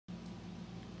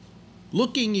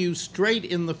looking you straight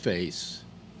in the face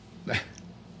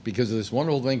because of this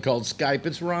wonderful thing called Skype.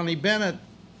 It's Ronni Bennett.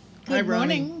 Hi, Good Ronni.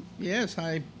 morning. Yes,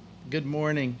 hi. Good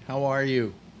morning. How are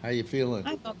you? How you feeling?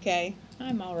 I'm okay.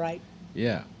 I'm all right.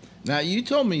 Yeah. Now, you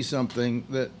told me something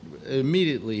that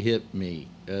immediately hit me,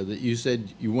 that you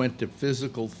said you went to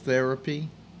physical therapy.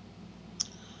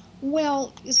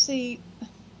 Well, you see,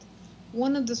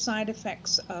 one of the side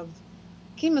effects of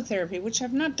chemotherapy, which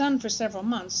I've not done for several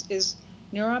months, is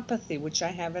neuropathy, which I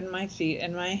have in my feet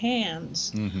and my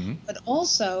hands. Mm-hmm. But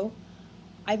also,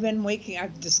 I've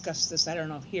discussed this, I don't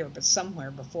know if here, but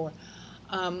somewhere before,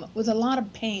 with a lot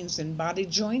of pains in body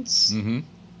joints. Mm-hmm.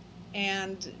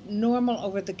 And normal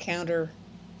over-the-counter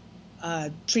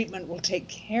treatment will take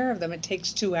care of them. It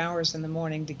takes 2 hours in the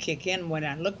morning to kick in when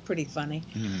I look pretty funny.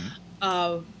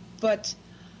 Mm-hmm. But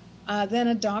then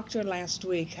a doctor last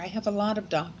week, I have a lot of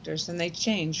doctors and they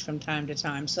change from time to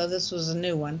time, so this was a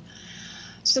new one,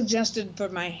 suggested for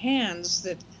my hands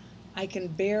that I can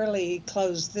barely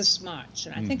close this much.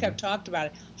 And I think I've talked about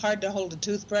it. Hard to hold a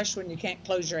toothbrush when you can't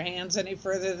close your hands any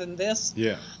further than this.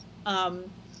 Yeah.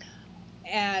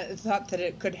 And thought that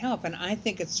it could help, and I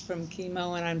think it's from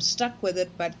chemo and I'm stuck with it,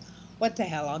 but what the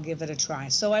hell, I'll give it a try.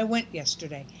 So I went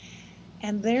yesterday,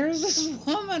 and there's this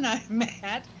woman I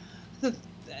met.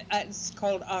 It's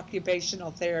called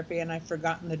occupational therapy, and I've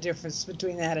forgotten the difference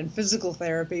between that and physical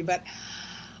therapy, but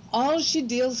all she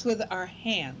deals with are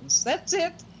hands. That's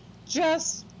it.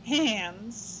 Just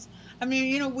hands. I mean,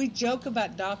 you know, we joke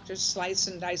about doctors slice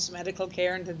and dice medical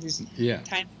care into these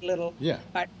tiny little... Yeah.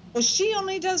 Well, she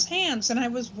only does hands, and I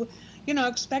was, you know,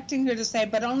 expecting her to say,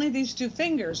 but only these 2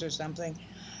 fingers or something.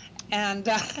 And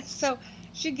so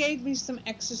she gave me some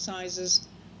exercises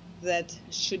that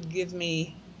should give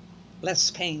me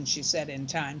less pain, she said, in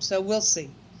time. So we'll see.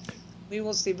 We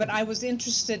will see. But I was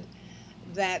interested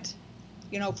that,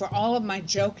 you know, for all of my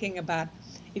joking about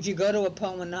if you go to a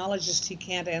pulmonologist, he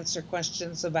can't answer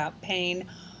questions about pain,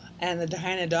 and the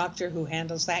gyne doctor who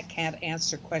handles that can't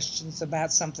answer questions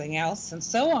about something else, and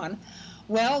so on.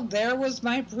 Well, there was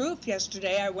my proof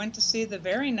yesterday. I went to see the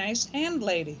very nice hand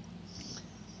lady.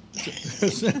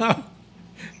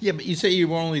 Yeah, but you say you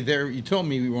were only there, you told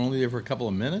me you were only there for a couple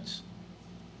of minutes?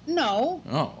 No.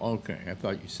 Oh, okay. I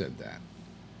thought you said that.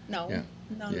 No. Yeah.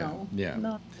 No. Yeah.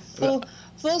 No.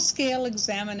 Full-scale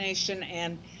examination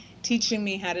and teaching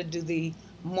me how to do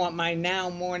my now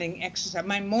morning exercise,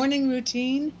 my morning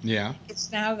routine. Yeah.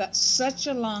 It's now got such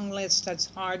a long list, it's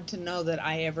hard to know that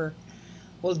I ever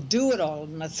will do it all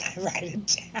unless I write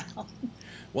it down.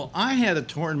 Well, I had a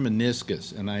torn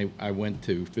meniscus, and I went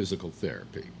to physical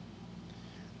therapy.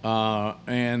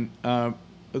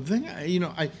 The thing, you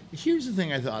know, here's the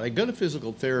thing I thought. I go to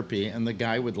physical therapy, and the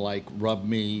guy would, like, rub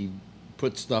me,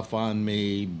 put stuff on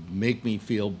me, make me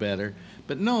feel better.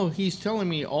 But no, he's telling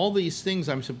me all these things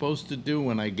I'm supposed to do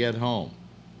when I get home.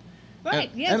 Right,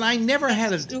 yes. And I never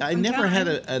had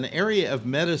an area of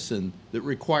medicine that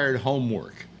required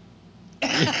homework.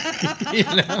 You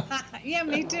know? Yeah,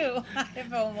 me too. I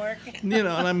have homework. You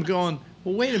know, and I'm going,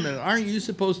 well, wait a minute. Aren't you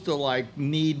supposed to, like,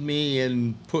 knead me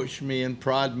and push me and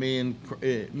prod me? And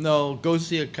no, go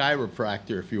see a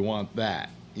chiropractor if you want that,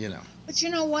 you know. But you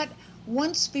know what?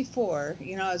 Once before,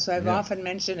 you know, as I've often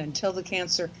mentioned, until the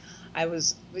cancer, I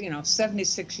was, you know,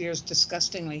 76 years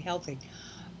disgustingly healthy.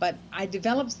 But I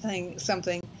developed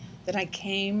something that I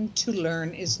came to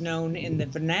learn is known in the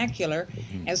vernacular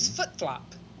as foot flop.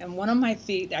 And one of my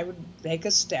feet, I would take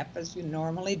a step, as you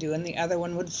normally do, and the other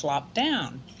one would flop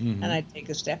down. And I'd take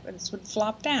a step, and it would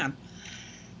flop down.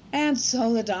 And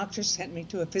so the doctor sent me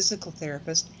to a physical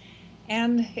therapist.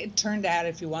 And it turned out,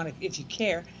 if you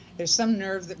care, there's some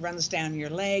nerve that runs down your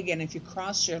leg, and if you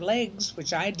cross your legs,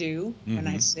 which I do when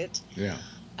I sit,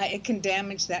 it can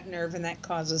damage that nerve, and that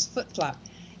causes foot flop.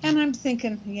 And I'm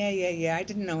thinking, yeah, I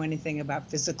didn't know anything about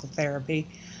physical therapy,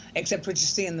 except what you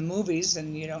see in the movies,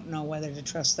 and you don't know whether to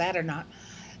trust that or not.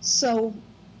 So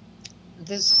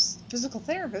this physical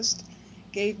therapist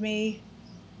gave me,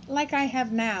 like I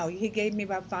have now, he gave me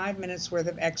about 5 minutes worth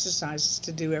of exercises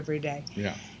to do every day.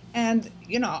 Yeah. And,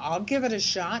 you know, I'll give it a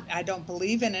shot. I don't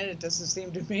believe in it. It doesn't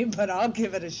seem to me, but I'll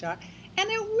give it a shot. And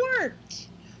it worked.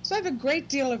 So I have a great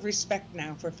deal of respect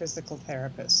now for physical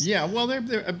therapists. Yeah, well,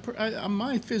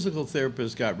 my physical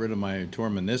therapist got rid of my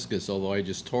torn meniscus, although I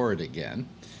just tore it again.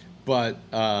 But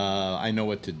I know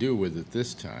what to do with it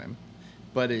this time.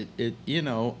 But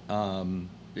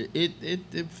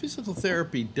physical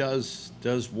therapy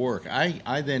does work.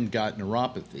 I then got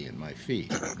neuropathy in my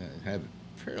feet. I have it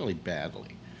fairly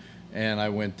badly. And I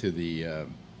went to the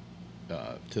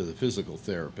to the physical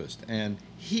therapist, and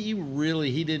he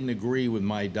didn't agree with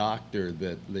my doctor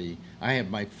that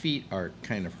my feet are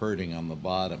kind of hurting on the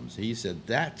bottoms. He said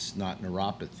that's not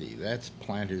neuropathy, that's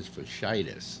plantar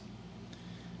fasciitis.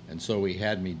 And so he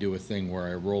had me do a thing where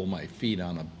I roll my feet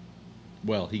on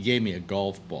he gave me a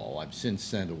golf ball. I've since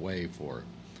sent away for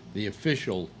the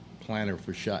official plantar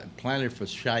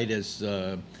fasciitis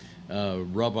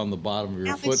rub on the bottom of your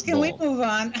Alex, foot can ball. we move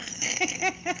on?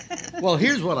 Well,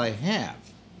 here's what I have.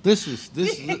 This is the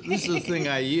thing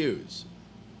I use.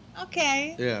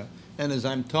 Okay. Yeah. And as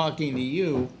I'm talking to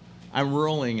you, I'm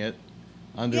rolling it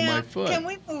under my foot. Can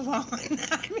we move on?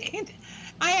 I mean,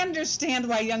 I understand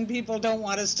why young people don't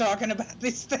want us talking about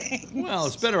these things. Well,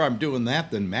 it's better I'm doing that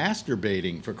than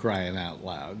masturbating, for crying out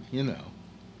loud, you know.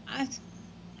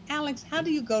 Alex, how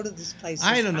do you go to this place?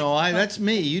 I don't know. That's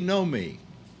me. You know me.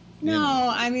 No, You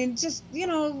know. I mean, just,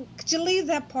 could you leave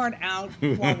that part out?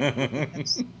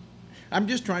 I'm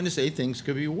just trying to say things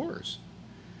could be worse.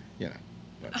 You know.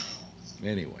 But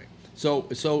anyway. So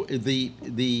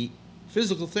the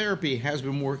physical therapy has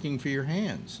been working for your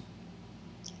hands.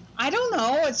 I don't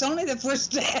know. It's only the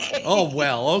first day. Oh,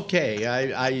 well,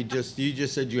 okay. You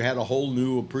just said you had a whole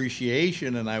new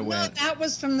appreciation, and I went. No, that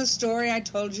was from the story I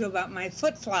told you about my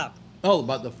foot flop. Oh,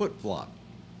 about the foot flop.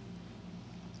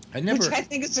 Which I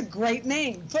think is a great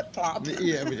name, flip flop.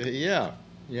 Yeah.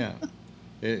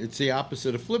 It's the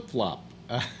opposite of flip flop.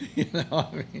 You know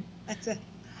what I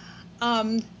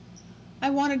mean? I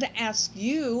wanted to ask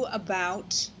you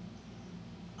about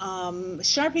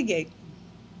Sharpiegate.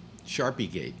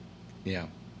 Sharpiegate. Yeah.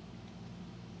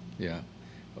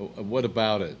 What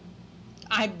about it?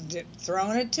 I'm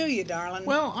throwing it to you, darling.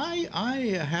 Well,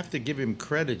 I have to give him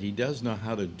credit. He does know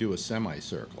how to do a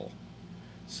semicircle.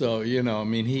 So, I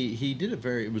mean, he did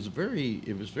it was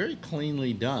very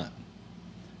cleanly done.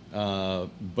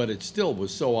 But it still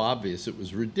was so obvious, it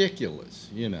was ridiculous,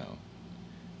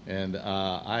 And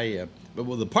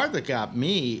but the part that got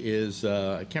me is,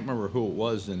 I can't remember who it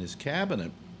was in his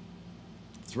cabinet,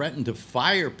 threatened to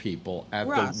fire people at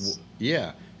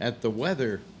the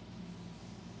weather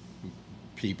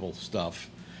people stuff,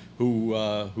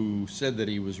 who said that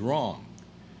he was wrong.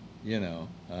 I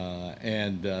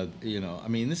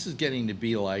mean, this is getting to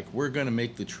be like, we're going to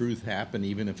make the truth happen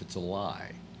even if it's a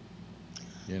lie.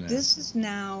 This is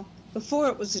now, before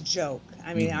it was a joke.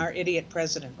 I mean, our idiot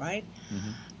president, right?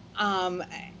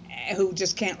 Who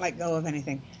just can't let go of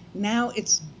anything. Now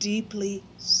it's deeply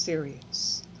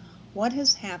serious. What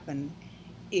has happened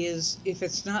is, if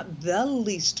it's not the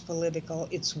least political,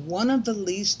 it's one of the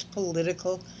least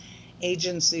political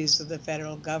agencies of the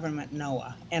federal government,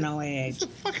 NOAA, N-O-A-H. It's a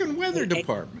fucking weather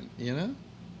department,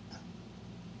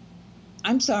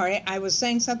 I'm sorry, I was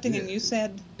saying something and you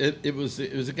said... It was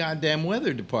a goddamn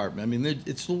weather department. I mean,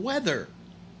 it's the weather,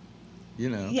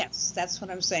 Yes, that's what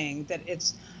I'm saying, that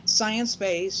it's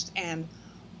science-based and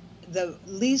the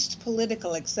least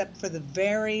political, except for the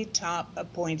very top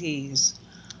appointees,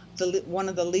 one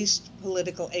of the least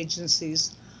political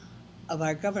agencies of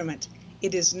our government.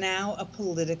 It is now a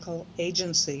political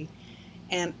agency,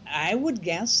 and I would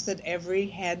guess that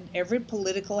every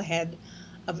political head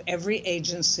of every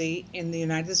agency in the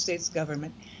United States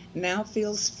government now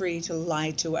feels free to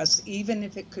lie to us, even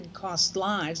if it could cost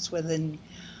lives,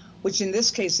 which in this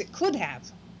case it could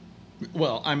have.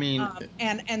 Well, I mean...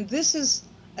 And this is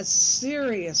a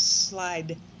serious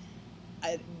slide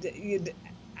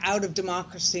out of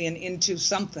democracy and into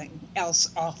something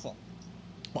else awful.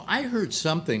 Well, I heard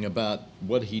something about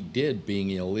what he did being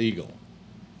illegal.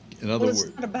 In other words,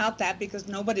 it's not about that, because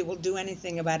nobody will do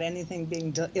anything about anything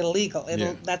being illegal.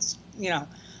 That's,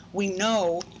 we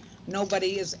know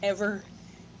nobody is ever,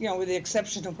 with the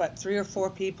exception of 3 or 4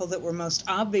 people that were most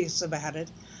obvious about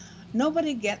it,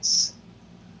 nobody gets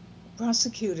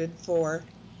prosecuted for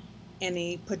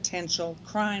any potential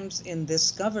crimes in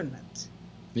this government.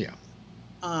 Yeah.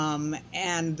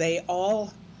 And they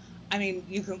all, I mean,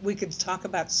 we could talk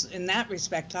about, in that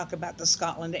respect, talk about the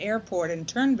Scotland airport in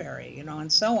Turnberry,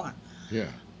 and so on. Yeah.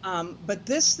 But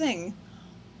this thing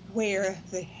where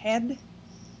the head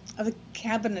of a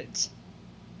cabinet,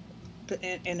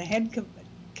 in a head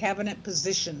cabinet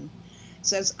position,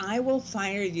 says, I will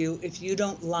fire you if you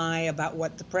don't lie about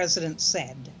what the president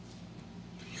said.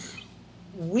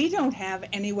 We don't have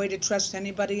any way to trust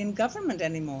anybody in government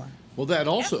anymore. Well, that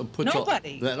also puts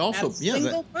nobody.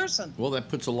 Single person. Well, that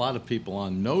puts a lot of people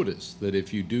on notice that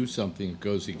if you do something that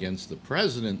goes against the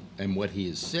president and what he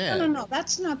has said. No,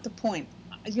 that's not the point.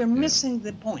 You're missing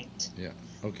the point. Yeah.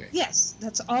 Okay. Yes,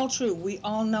 that's all true. We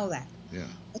all know that. Yeah.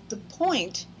 But the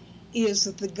point is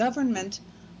that the government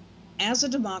as a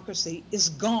democracy is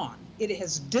gone. It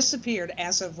has disappeared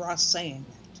as of Ross saying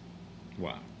that.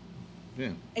 Wow.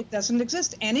 Yeah. It doesn't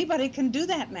exist. Anybody can do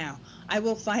that now. I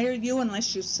will fire you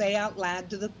unless you say out loud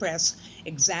to the press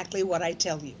exactly what I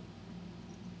tell you.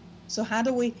 So how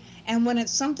do we, and when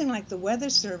it's something like the Weather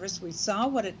Service, we saw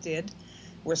what it did.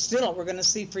 We're going to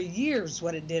see for years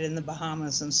what it did in the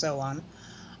Bahamas and so on.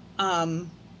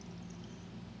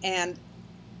 And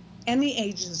any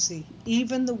agency,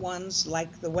 even the ones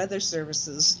like the weather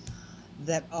services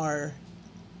that are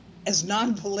as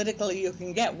non-political you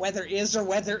can get, weather is or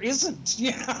weather isn't,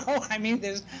 you know? I mean,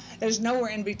 there's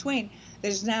nowhere in between.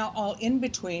 There's now all in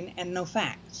between and no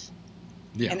facts.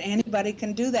 Yeah. And anybody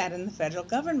can do that in the federal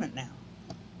government now.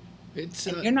 It's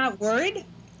and you're not worried?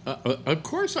 Of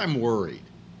course I'm worried,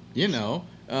 you know.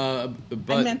 But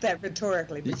I meant that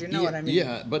rhetorically, but you know what I mean.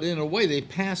 Yeah, but in a way they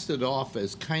passed it off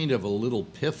as kind of a little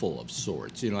piffle of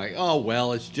sorts. You know, like, oh,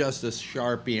 well, it's just a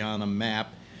Sharpie on a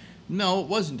map. No, it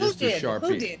wasn't just a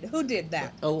Sharpie. Who did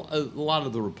that? A lot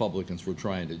of the Republicans were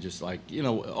trying to just like, you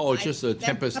know, oh, it's just a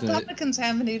tempest. Republicans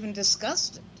haven't even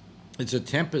discussed it. It's a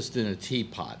tempest in a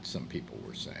teapot, some people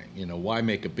were saying. You know, why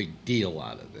make a big deal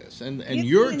out of this? And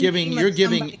you're giving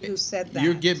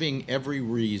every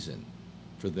reason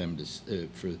for them to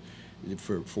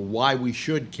for why we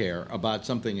should care about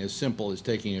something as simple as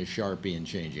taking a Sharpie and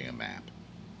changing a map.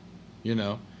 You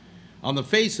know, on the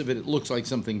face of it, it looks like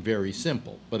something very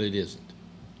simple, but it isn't.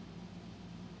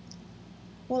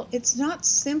 Well, it's not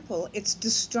simple. It's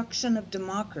destruction of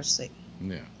democracy.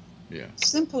 Yeah, yeah.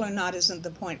 Simple or not isn't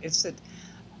the point. It's that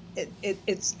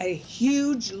it's a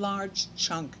huge, large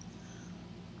chunk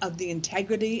of the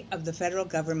integrity of the federal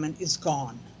government is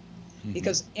gone. Mm-hmm.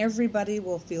 Because everybody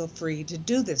will feel free to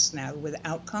do this now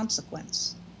without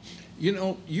consequence. You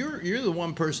know, you're the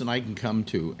one person I can come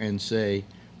to and say,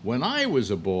 when I was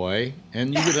a boy,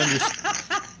 and you would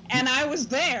understand. And I was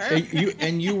there.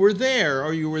 And you were there,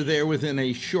 or you were there within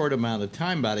a short amount of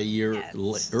time, about a year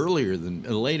later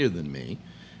than me.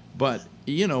 But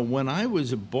you know, when I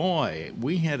was a boy,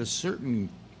 we had a certain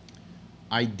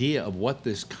idea of what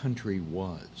this country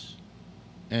was.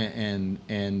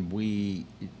 And we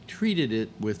treated it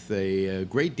with a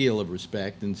great deal of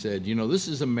respect and said, you know, this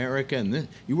is America, and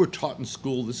you were taught in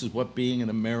school this is what being an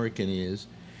American is.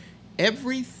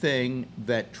 Everything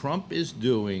that Trump is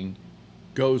doing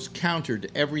goes counter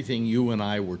to everything you and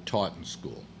I were taught in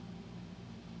school.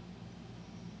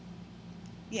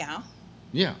 Yeah.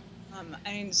 Yeah.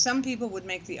 I mean, some people would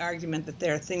make the argument that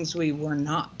there are things we were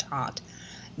not taught.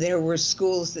 There were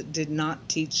schools that did not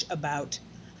teach about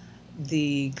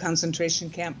the concentration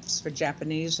camps for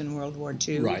Japanese in World War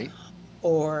II, right,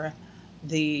 or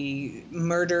the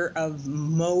murder of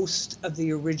most of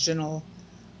the original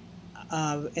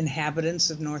inhabitants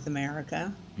of North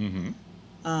America. Mm-hmm.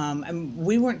 And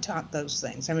we weren't taught those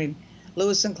things. I mean,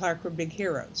 Lewis and Clark were big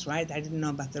heroes, right? I didn't know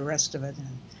about the rest of it. And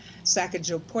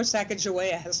poor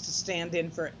Sacagawea has to stand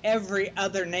in for every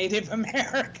other Native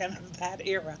American of that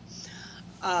era.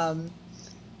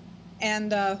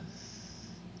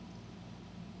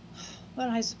 Well,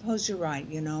 I suppose you're right,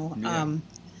 you know, yeah.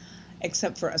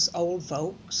 Except for us old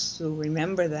folks who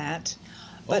remember that.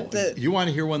 But you want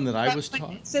to hear one that I was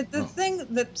taught? The thing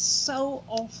that's so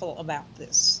awful about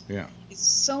this, yeah, it's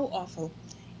so awful,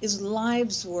 is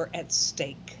lives were at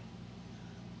stake.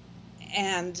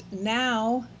 And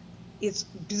now it's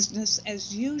business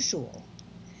as usual.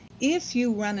 If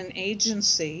you run an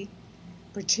agency,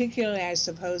 particularly, I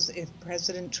suppose, if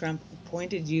President Trump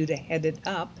appointed you to head it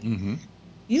up, mm-hmm.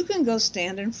 you can go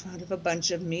stand in front of a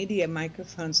bunch of media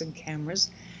microphones and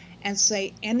cameras and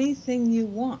say anything you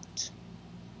want,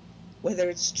 whether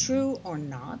it's true or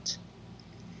not.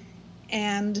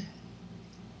 And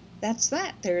that's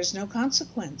that. There is no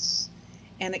consequence.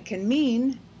 And it can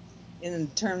mean, in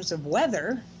terms of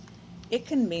weather, it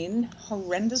can mean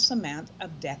horrendous amount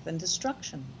of death and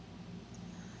destruction.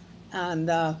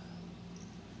 And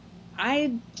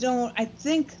I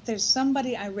think there's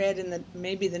somebody I read in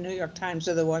maybe the New York Times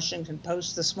or the Washington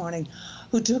Post this morning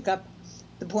who took up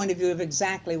the point of view of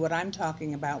exactly what I'm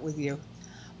talking about with you.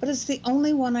 But it's the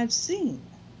only one I've seen.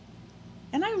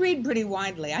 And I read pretty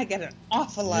widely. I get an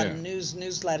awful lot of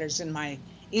newsletters in my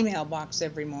email box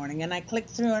every morning, and I click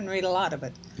through and read a lot of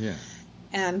it. Yeah.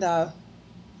 And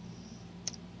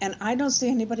I don't see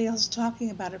anybody else talking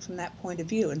about it from that point of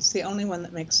view. It's the only one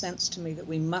that makes sense to me, that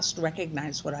we must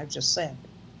recognize what I've just said.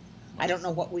 I don't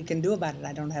know what we can do about it.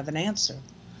 I don't have an answer.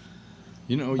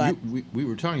 You know, we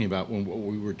were talking about what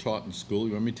we were taught in school.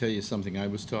 Let me tell you something I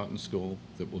was taught in school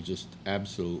that will just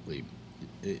absolutely...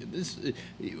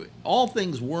 all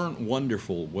things weren't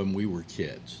wonderful when we were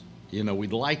kids. You know,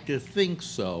 we'd like to think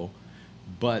so,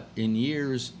 But in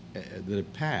years that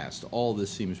have passed, all this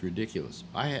seems ridiculous.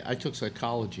 I took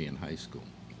psychology in high school.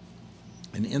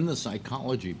 And in the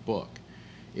psychology book,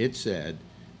 it said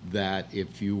that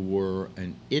if you were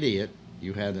an idiot,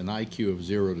 you had an IQ of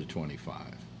 0 to 25.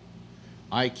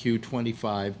 IQ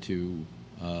 25 to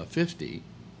 50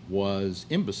 was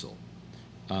imbecile.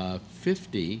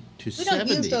 50 to We 70.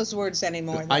 don't use those words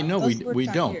anymore, though. I know Those we words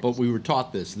aren't don't, used. but we were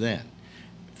taught this then.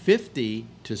 50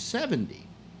 to 70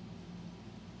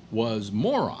 was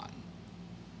moron.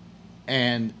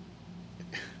 And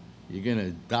you're going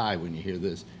to die when you hear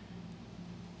this.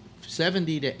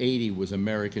 70 to 80 was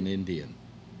American Indian.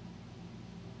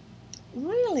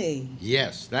 Really?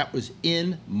 Yes, that was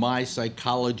in my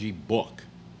psychology book.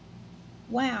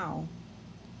 Wow.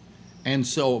 And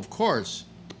so, of course,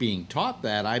 being taught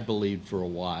that, I believed for a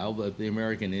while that the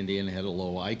American Indian had a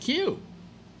low IQ.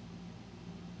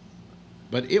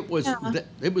 But it was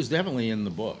it was definitely in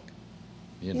the book.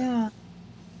 You know? Yeah.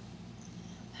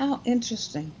 How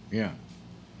interesting. Yeah.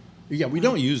 Yeah, we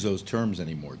don't use those terms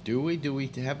anymore, do we? Do we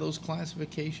have those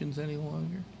classifications any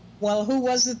longer? Well, who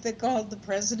was it that called the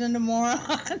president a moron?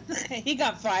 He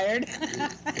got fired.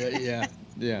 yeah.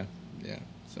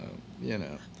 So, you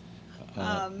know.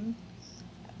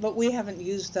 But we haven't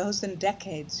used those in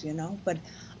decades, you know. But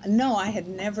no, I had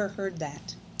never heard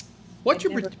that. What's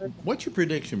your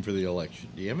prediction for the election?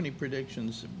 Do you have any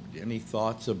predictions, any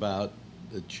thoughts about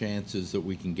the chances that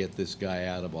we can get this guy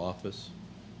out of office?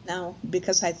 No,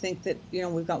 because I think that, you know,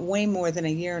 we've got way more than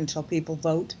a year until people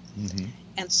vote. Mm-hmm.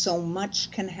 And so much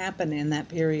can happen in that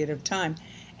period of time.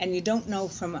 And you don't know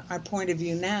from our point of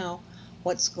view now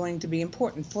what's going to be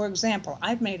important. For example,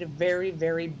 I've made a very,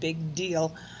 very big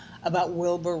deal about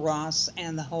Wilbur Ross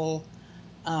and the whole,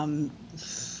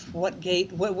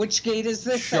 which gate is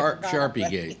this? Sharpie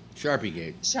Gate.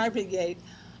 Sharpie Gate.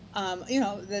 You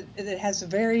know, that has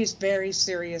very, very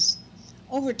serious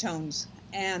overtones.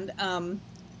 And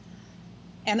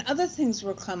other things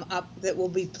will come up that will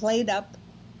be played up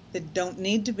that don't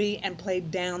need to be, and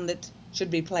played down that should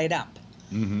be played up.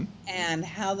 Mm-hmm. And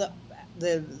how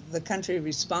the country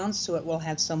responds to it will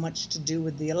have so much to do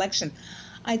with the election.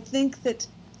 I think that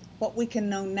what we can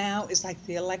know now is, like,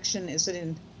 the election, is it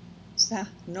in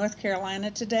North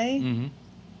Carolina today? Mm-hmm.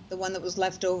 The one that was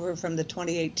left over from the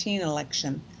 2018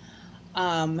 election.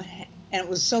 And it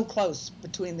was so close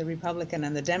between the Republican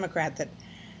and the Democrat that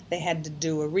they had to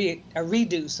do a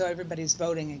redo, so everybody's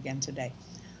voting again today,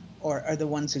 or the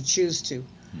ones who choose to.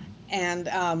 And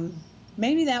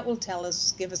maybe that will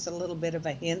give us a little bit of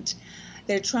a hint.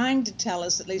 They're trying to tell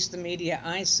us, at least the media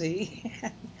I see,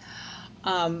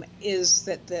 is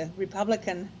that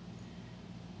Republicans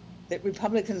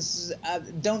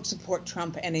don't support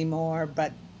Trump anymore,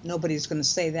 but nobody's going to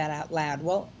say that out loud.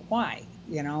 Well, why?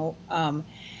 You know,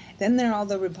 then there are all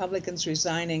the Republicans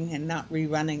resigning and not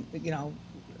rerunning, you know,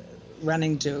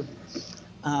 running to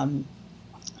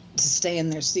stay in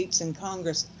their seats in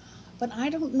Congress. But I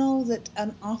don't know that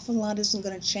an awful lot isn't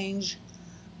going to change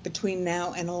between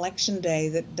now and Election Day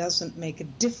that doesn't make a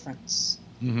difference.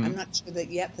 Mm-hmm. I'm not sure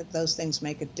that those things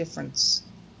make a difference.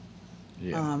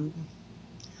 Yeah.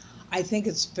 I think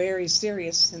it's very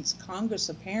serious, since Congress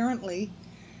apparently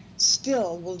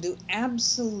still will do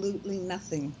absolutely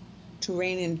nothing to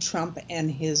rein in Trump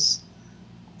and his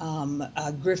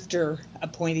grifter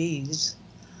appointees.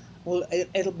 Well,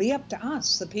 it'll be up to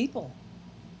us, the people,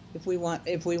 if we want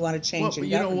to change in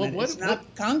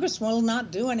government. Congress will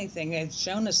not do anything. It's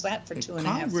shown us that for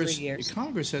 2.5-3 years.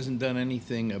 Congress hasn't done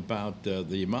anything about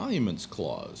the emoluments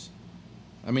clause.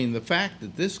 I mean, the fact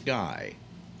that this guy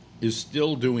is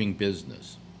still doing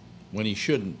business when he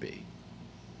shouldn't be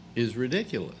is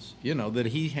ridiculous. You know, that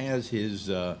he has his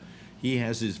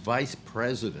vice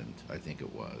president, I think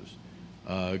it was,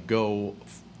 go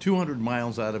 200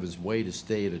 miles out of his way to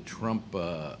stay at a Trump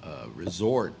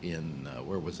resort in,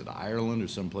 where was it, Ireland or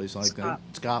someplace like that?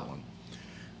 Scotland.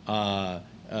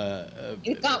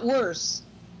 It got worse.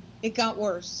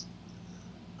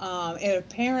 And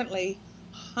apparently,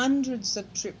 hundreds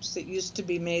of trips that used to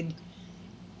be made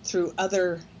through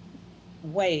other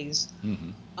ways,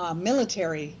 mm-hmm.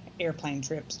 Military airplane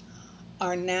trips,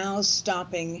 are now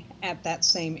stopping at that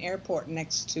same airport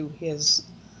next to his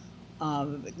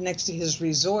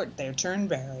resort there,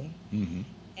 Turnberry, mm-hmm.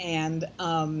 and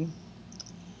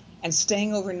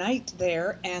staying overnight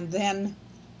there, and then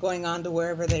going on to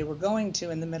wherever they were going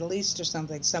to in the Middle East or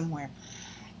somewhere.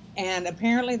 And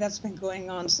apparently that's been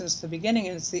going on since the beginning,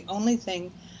 and it's the only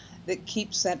thing that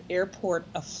keeps that airport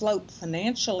afloat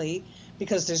financially,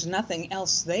 because there's nothing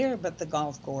else there but the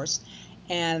golf course.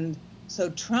 And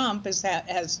so Trump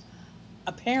has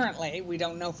apparently, we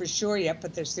don't know for sure yet,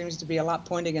 but there seems to be a lot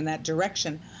pointing in that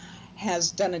direction,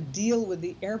 has done a deal with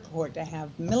the airport to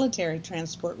have military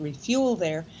transport refuel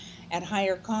there at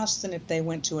higher cost than if they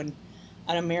went to an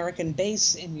American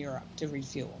base in Europe to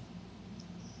refuel.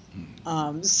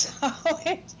 So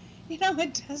it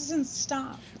doesn't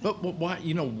stop. But why?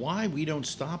 Why we don't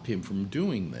stop him from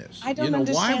doing this? I don't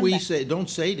understand why we that. don't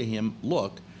say to him,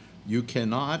 look, you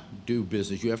cannot do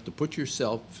business. You have to put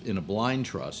yourself in a blind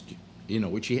trust.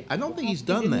 Which I don't think he's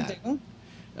done that.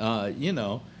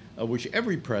 Which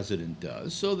every president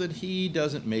does, so that he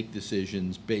doesn't make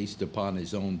decisions based upon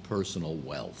his own personal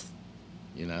wealth.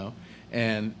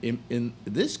 And in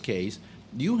this case,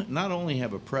 you not only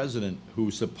have a president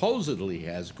who supposedly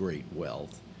has great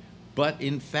wealth, but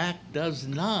in fact does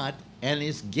not, and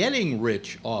is getting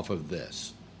rich off of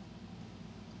this.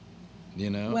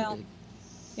 Well,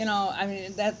 I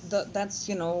mean that's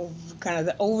kind of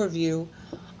the overview.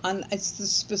 It's the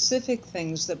specific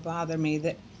things that bother me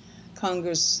that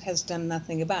Congress has done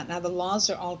nothing about. Now the laws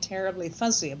are all terribly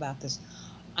fuzzy about this.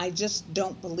 I just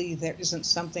don't believe there isn't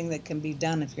something that can be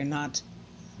done if you're not.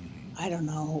 I don't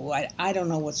know. I don't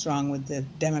know what's wrong with the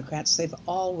Democrats. They've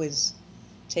always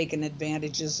taken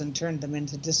advantages and turned them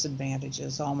into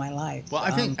disadvantages all my life. Well,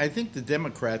 I think the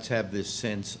Democrats have this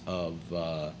sense of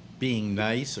being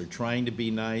nice or trying to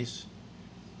be nice,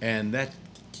 and that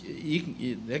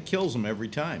kills them every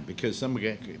time, because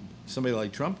somebody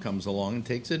like Trump comes along and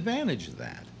takes advantage of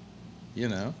that.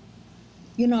 You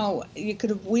could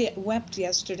have wept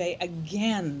yesterday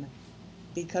again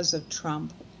because of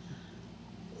Trump,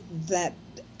 that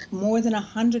more than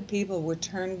 100 people were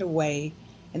turned away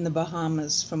in the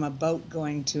Bahamas from a boat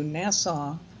going to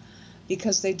Nassau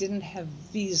because they didn't have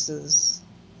visas.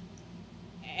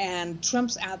 And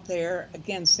Trump's out there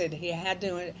again said he had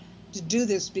to do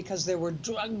this because there were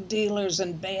drug dealers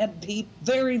and bad people,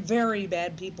 very, very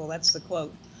bad people, that's the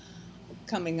quote,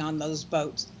 coming on those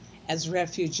boats as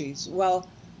refugees. Well,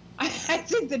 I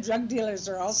think the drug dealers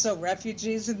are also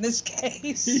refugees in this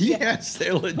case. Yes,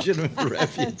 they're legitimate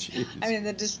refugees. I mean,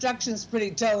 the destruction's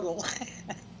pretty total.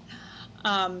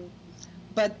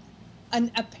 But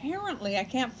apparently, I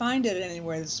can't find it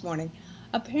anywhere this morning,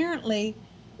 apparently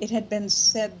it had been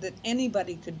said that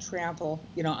anybody could travel,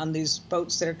 on these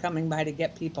boats that are coming by to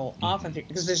get people off of it,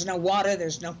 because there's no water,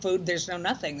 there's no food, there's no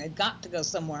nothing. They've got to go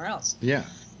somewhere else. Yeah.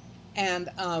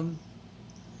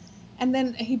 And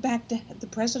then the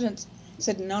president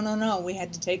said, no, we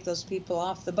had to take those people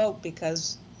off the boat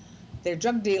because they're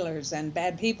drug dealers and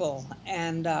bad people.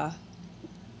 And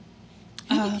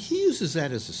he uses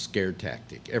that as a scare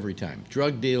tactic every time.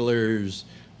 Drug dealers,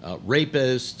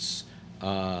 rapists,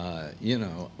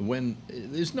 when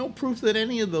there's no proof that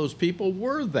any of those people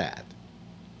were that,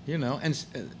 and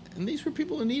these were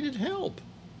people who needed help.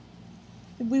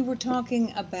 We were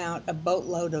talking about a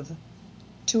boatload of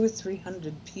 200 or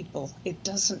 300 people. It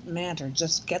doesn't matter.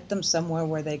 Just get them somewhere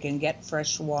where they can get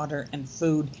fresh water and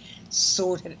food,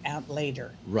 sort it out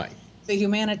later. Right. The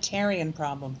humanitarian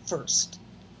problem first.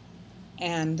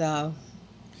 And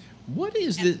what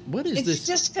is this?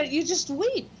 You just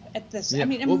weep at this. Yeah. I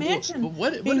mean, imagine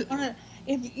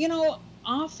if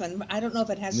often, I don't know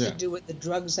if it has to do with the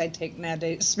drugs I take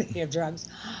nowadays, speaking of drugs,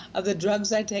 the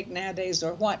drugs I take nowadays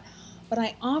or what, but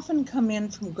I often come in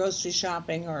from grocery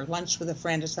shopping or lunch with a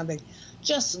friend or something,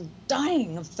 just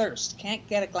dying of thirst, can't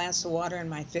get a glass of water in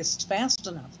my fist fast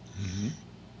enough. Mm-hmm.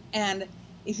 And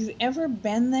if you've ever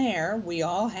been there, we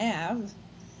all have,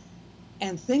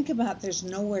 and think about there's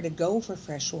nowhere to go for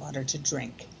fresh water to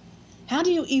drink. How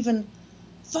do you even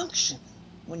function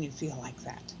when you feel like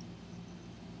that?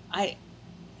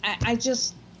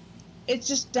 It's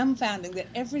just dumbfounding that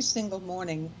every single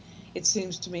morning, it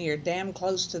seems to me, or damn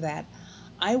close to that,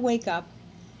 I wake up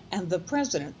and the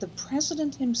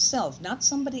president himself, not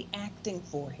somebody acting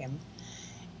for him,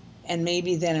 and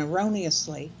maybe then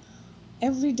erroneously,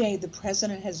 every day the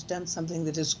president has done something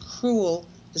that is cruel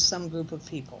to some group of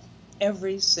people.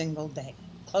 Every single day.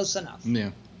 Close enough.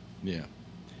 Yeah.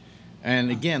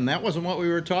 And again, that wasn't what we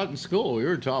were taught in school. We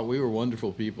were taught we were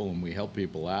wonderful people and we help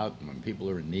people out. And when people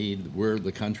are in need, we're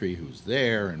the country who's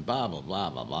there and blah, blah,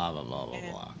 blah, blah, blah, blah, blah,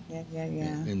 blah. Yeah.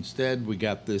 Instead, we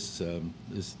got this,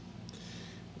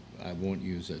 I won't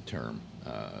use a term,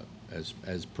 as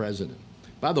president.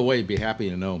 By the way, you'd be happy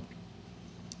to know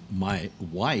my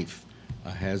wife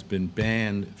has been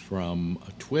banned from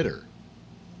Twitter.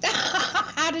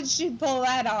 How did she pull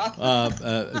that off?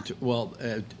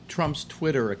 Trump's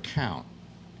Twitter account,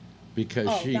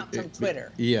 because not from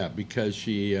Twitter. Because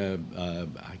she, I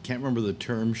can't remember the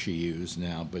term she used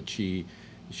now, but she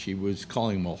she was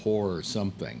calling him a whore or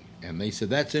something, and they said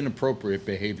that's inappropriate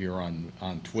behavior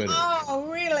on Twitter. Oh,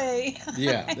 really?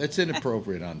 Yeah, that's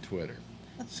inappropriate on Twitter.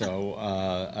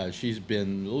 So she's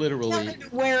been Tell literally. her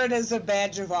to wear it as a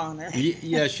badge of honor.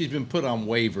 Yeah, she's been put on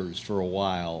waivers for a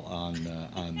while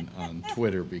on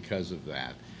Twitter because of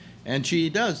that, and she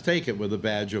does take it with a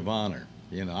badge of honor.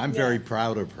 You know, I'm very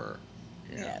proud of her.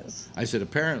 You know. Yes. I said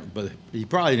apparently, but he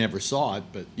probably never saw it,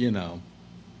 but you know,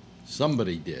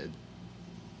 somebody did.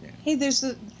 Yeah. Hey, there's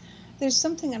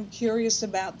something I'm curious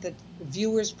about that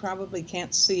viewers probably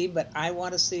can't see, but I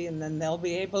want to see, and then they'll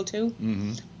be able to.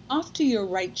 Mm-hmm. Off to your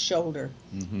right shoulder,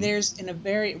 Mm-hmm. there's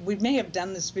we may have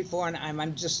done this before, and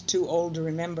I'm just too old to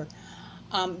remember.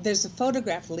 There's a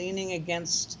photograph leaning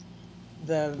against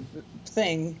the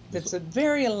thing that's a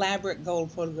very elaborate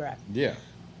gold photograph. Yeah.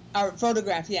 Or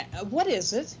photograph, yeah. What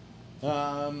is it?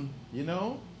 You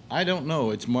know, I don't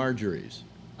know. It's Marjorie's.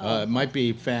 Oh. It might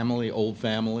be family, old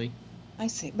family. I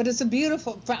see. But it's a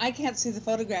beautiful, I can't see the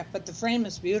photograph, but the frame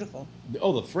is beautiful.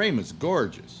 Oh, the frame is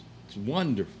gorgeous. It's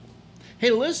wonderful. Hey,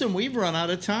 listen, we've run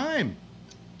out of time.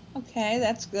 Okay,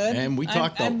 that's good. And we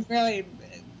talked. I really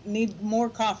need more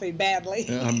coffee badly.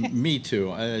 Me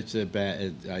too. It's a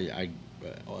bad. I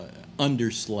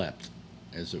underslept,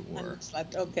 as it were.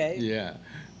 Slept. Okay. Yeah,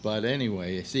 but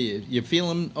anyway, see, you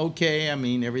feeling okay? I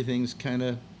mean, everything's kind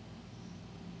of.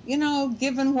 You know,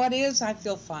 given what is, I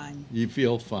feel fine. You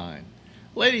feel fine.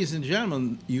 Ladies and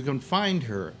gentlemen, you can find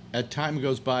her at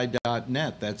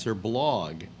timegoesby.net. That's her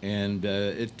blog, and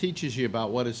it teaches you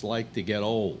about what it's like to get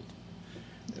old,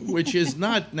 which is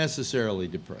not necessarily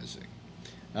depressing.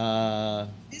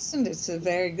 Isn't it? It's a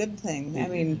very good thing. I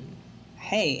mean,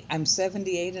 hey, I'm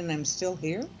 78 and I'm still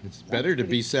here. It's better to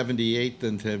be 78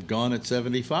 than to have gone at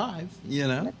 75, you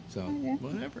know? So, Yeah.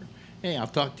 whatever. Hey, I'll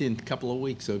talk to you in a couple of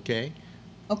weeks, okay?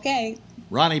 Okay.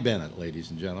 Ronni Bennett,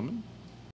 ladies and gentlemen.